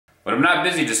But I'm not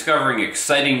busy discovering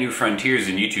exciting new frontiers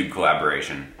in YouTube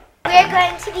collaboration. We're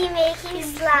going to be making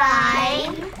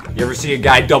slime. You ever see a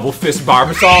guy double fist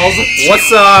barbasols?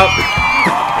 What's up?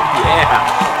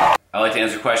 Yeah. I like to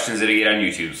answer questions that I get on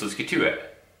YouTube, so let's get to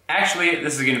it. Actually,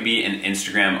 this is going to be an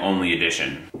Instagram-only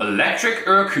edition. Electric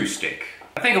or acoustic?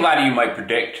 I think a lot of you might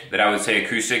predict that I would say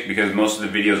acoustic because most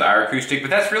of the videos are acoustic,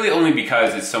 but that's really only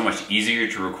because it's so much easier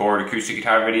to record acoustic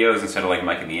guitar videos instead of like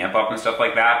miking the amp up and stuff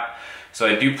like that. So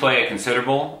I do play a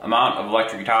considerable amount of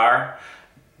electric guitar,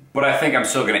 but I think I'm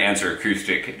still going to answer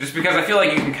acoustic just because I feel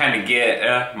like you can kind of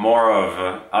get more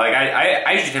of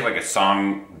I usually take like a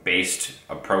song-based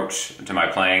approach to my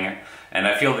playing, and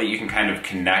I feel that you can kind of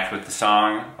connect with the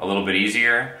song a little bit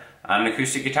easier on an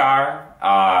acoustic guitar.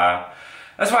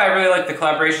 That's why I really like the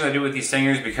collaborations I do with these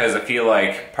singers, because I feel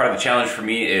like part of the challenge for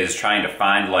me is trying to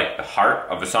find like the heart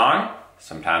of a song.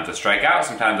 Sometimes I strike out,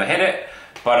 sometimes I hit it,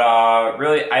 but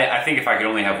really I think if I could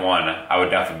only have one, I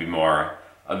would definitely be more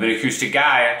of an acoustic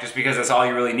guy, just because that's all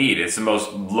you really need. It's the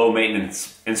most low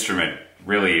maintenance instrument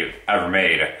really ever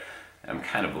made. I'm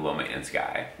kind of a low maintenance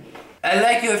guy. I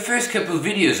like your first couple of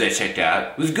videos I checked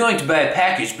out. Was going to buy a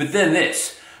package, but then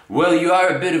this. Well, you are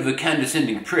a bit of a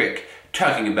condescending prick,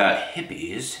 talking about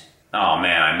hippies. Oh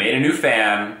man, I made a new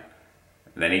fan,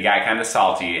 then he got kind of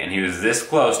salty, and he was this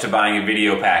close to buying a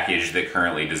video package that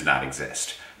currently does not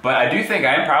exist. But I do think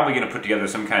I am probably going to put together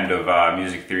some kind of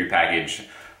music theory package,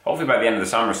 hopefully by the end of the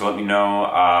summer, so let me know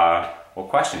what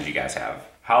questions you guys have.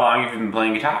 How long have you been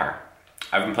playing guitar?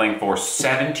 I've been playing for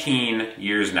 17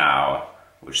 years now,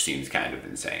 which seems kind of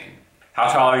insane.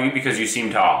 How tall are you? Because you seem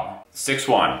tall.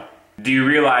 6'1". Do you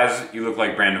realize you look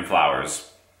like Brandon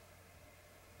Flowers?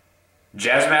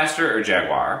 Jazzmaster or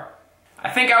Jaguar? I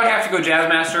think I would have to go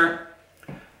Jazzmaster,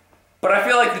 but I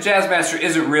feel like the Jazzmaster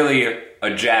isn't really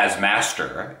a jazz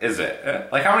master, is it?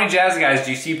 Like, how many jazz guys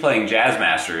do you see playing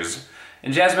Jazzmasters?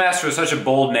 And Jazzmaster is such a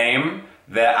bold name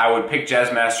that I would pick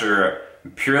Jazzmaster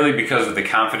purely because of the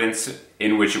confidence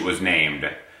in which it was named,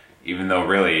 even though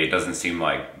really it doesn't seem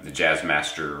like the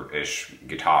Jazzmaster-ish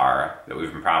guitar that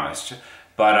we've been promised.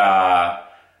 But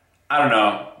I don't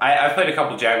know. I've played a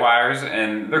couple Jaguars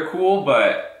and they're cool,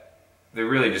 but they're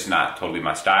really just not totally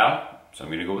my style, so I'm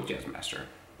gonna go with Jazzmaster.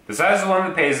 Besides the one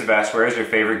that pays the best, where is your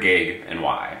favorite gig and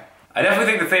why? I definitely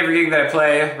think the favorite gig that I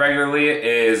play regularly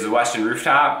is the Weston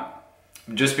Rooftop,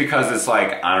 just because it's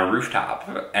like on a rooftop,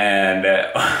 and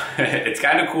it's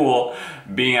kind of cool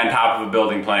being on top of a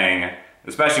building playing,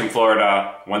 especially in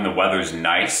Florida when the weather's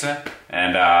nice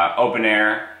and open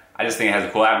air. I just think it has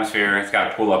a cool atmosphere. It's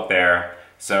got a pool up there.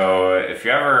 So if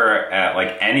you're ever at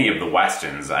like any of the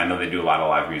Westons, I know they do a lot of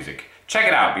live music, check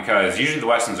it out, because usually the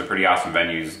Westons are pretty awesome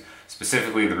venues.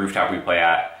 Specifically the rooftop we play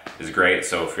at is great,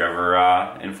 so if you're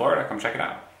ever in Florida, come check it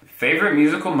out. Favorite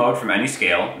musical mode from any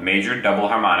scale, major, double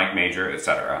harmonic, major,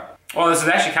 etc. Well, this is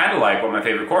actually kind of like what my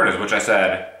favorite chord is, which I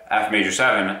said F major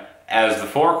 7 as the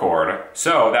 4 chord.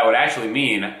 So that would actually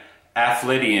mean F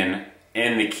Lydian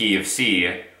in the key of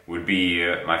C would be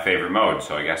my favorite mode,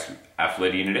 so I guess F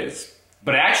Lydian it is.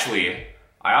 But actually,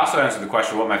 I also answered the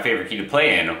question what my favorite key to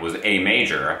play in was A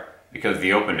major, because of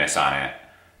the openness on it.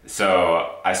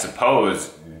 So I suppose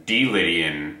D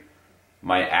Lydian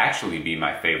might actually be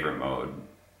my favorite mode.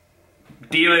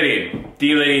 D Lydian.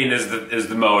 D Lydian is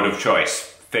the mode of choice.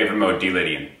 Favorite mode, D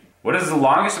Lydian. What is the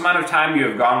longest amount of time you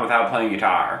have gone without playing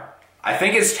guitar? I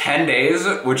think it's 10 days,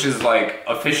 which is like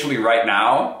officially right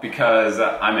now, because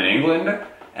I'm in England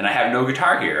and I have no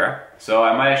guitar here. So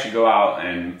I might actually go out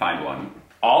and find one.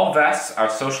 All vests are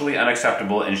socially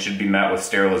unacceptable and should be met with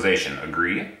sterilization.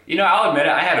 Agree? You know, I'll admit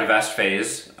it, I had a vest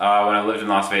phase when I lived in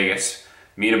Las Vegas.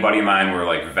 Me and a buddy of mine were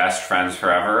like vest friends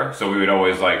forever, so we would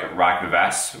always like rock the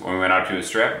vests when we went out to a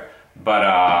strip. But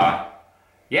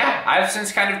yeah, I've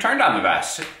since kind of turned on the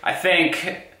vest. I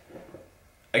think,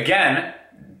 again,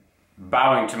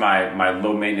 bowing to my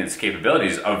low maintenance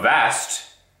capabilities, a vest,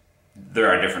 there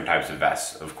are different types of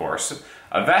vests, of course.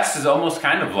 A vest is almost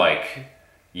kind of like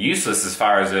useless as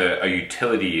far as a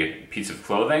utility piece of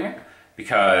clothing,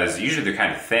 because usually they're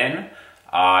kind of thin.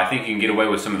 I think you can get away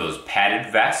with some of those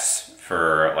padded vests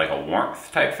for like a warmth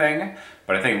type thing,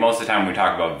 but I think most of the time when we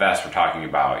talk about vests, we're talking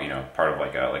about, you know, part of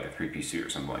like a three-piece suit or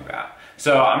something like that.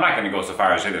 So I'm not going to go so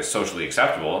far as to say they're socially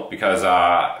acceptable, because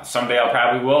someday I'll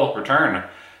probably will return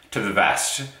to the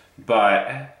vest,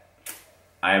 but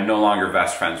I am no longer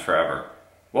vest friends forever.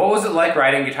 What was it like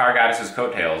riding Guitar Goddess's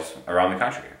coattails around the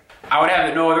country? I would have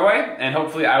it no other way, and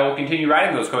hopefully I will continue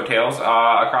riding those coattails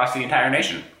across the entire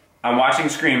nation. I'm watching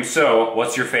Scream, so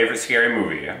what's your favorite scary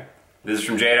movie? This is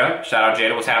from Jada. Shout out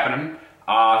Jada, what's happening?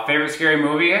 Favorite scary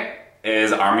movie?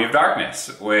 is Army of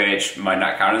Darkness, which might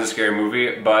not count as a scary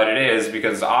movie, but it is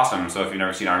because it's awesome. So if you've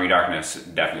never seen Army of Darkness,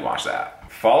 definitely watch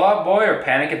that. Fall Out Boy or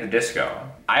Panic at the Disco?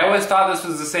 I always thought this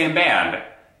was the same band,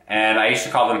 and I used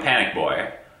to call them Panic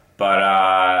Boy, but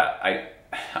I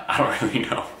don't really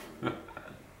know.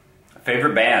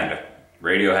 Favorite band?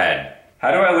 Radiohead.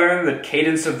 How do I learn the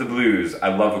cadence of the blues? I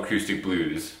love acoustic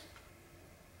blues.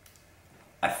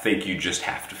 I think you just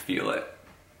have to feel it.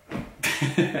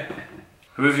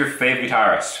 Who is your fave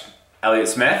guitarist? Elliott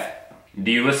Smith?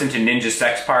 Do you listen to Ninja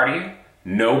Sex Party?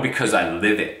 No, because I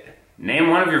live it. Name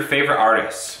one of your favorite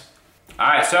artists.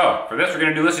 Alright, so for this we're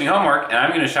going to do listening homework, and I'm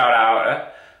going to shout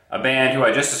out a band who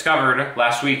I just discovered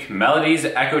last week, Melody's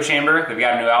Echo Chamber. They've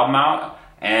got a new album out,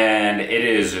 and it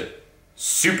is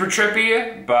super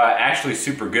trippy, but actually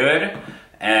super good,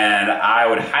 and I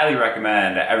would highly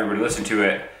recommend everybody listen to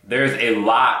it. There's a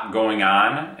lot going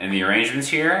on in the arrangements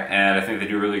here, and I think they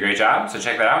do a really great job, so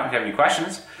check that out. If you have any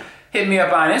questions, hit me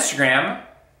up on Instagram,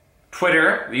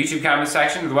 Twitter, the YouTube comment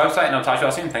section, the website, and I'll talk to you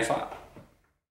all soon. Thanks a lot.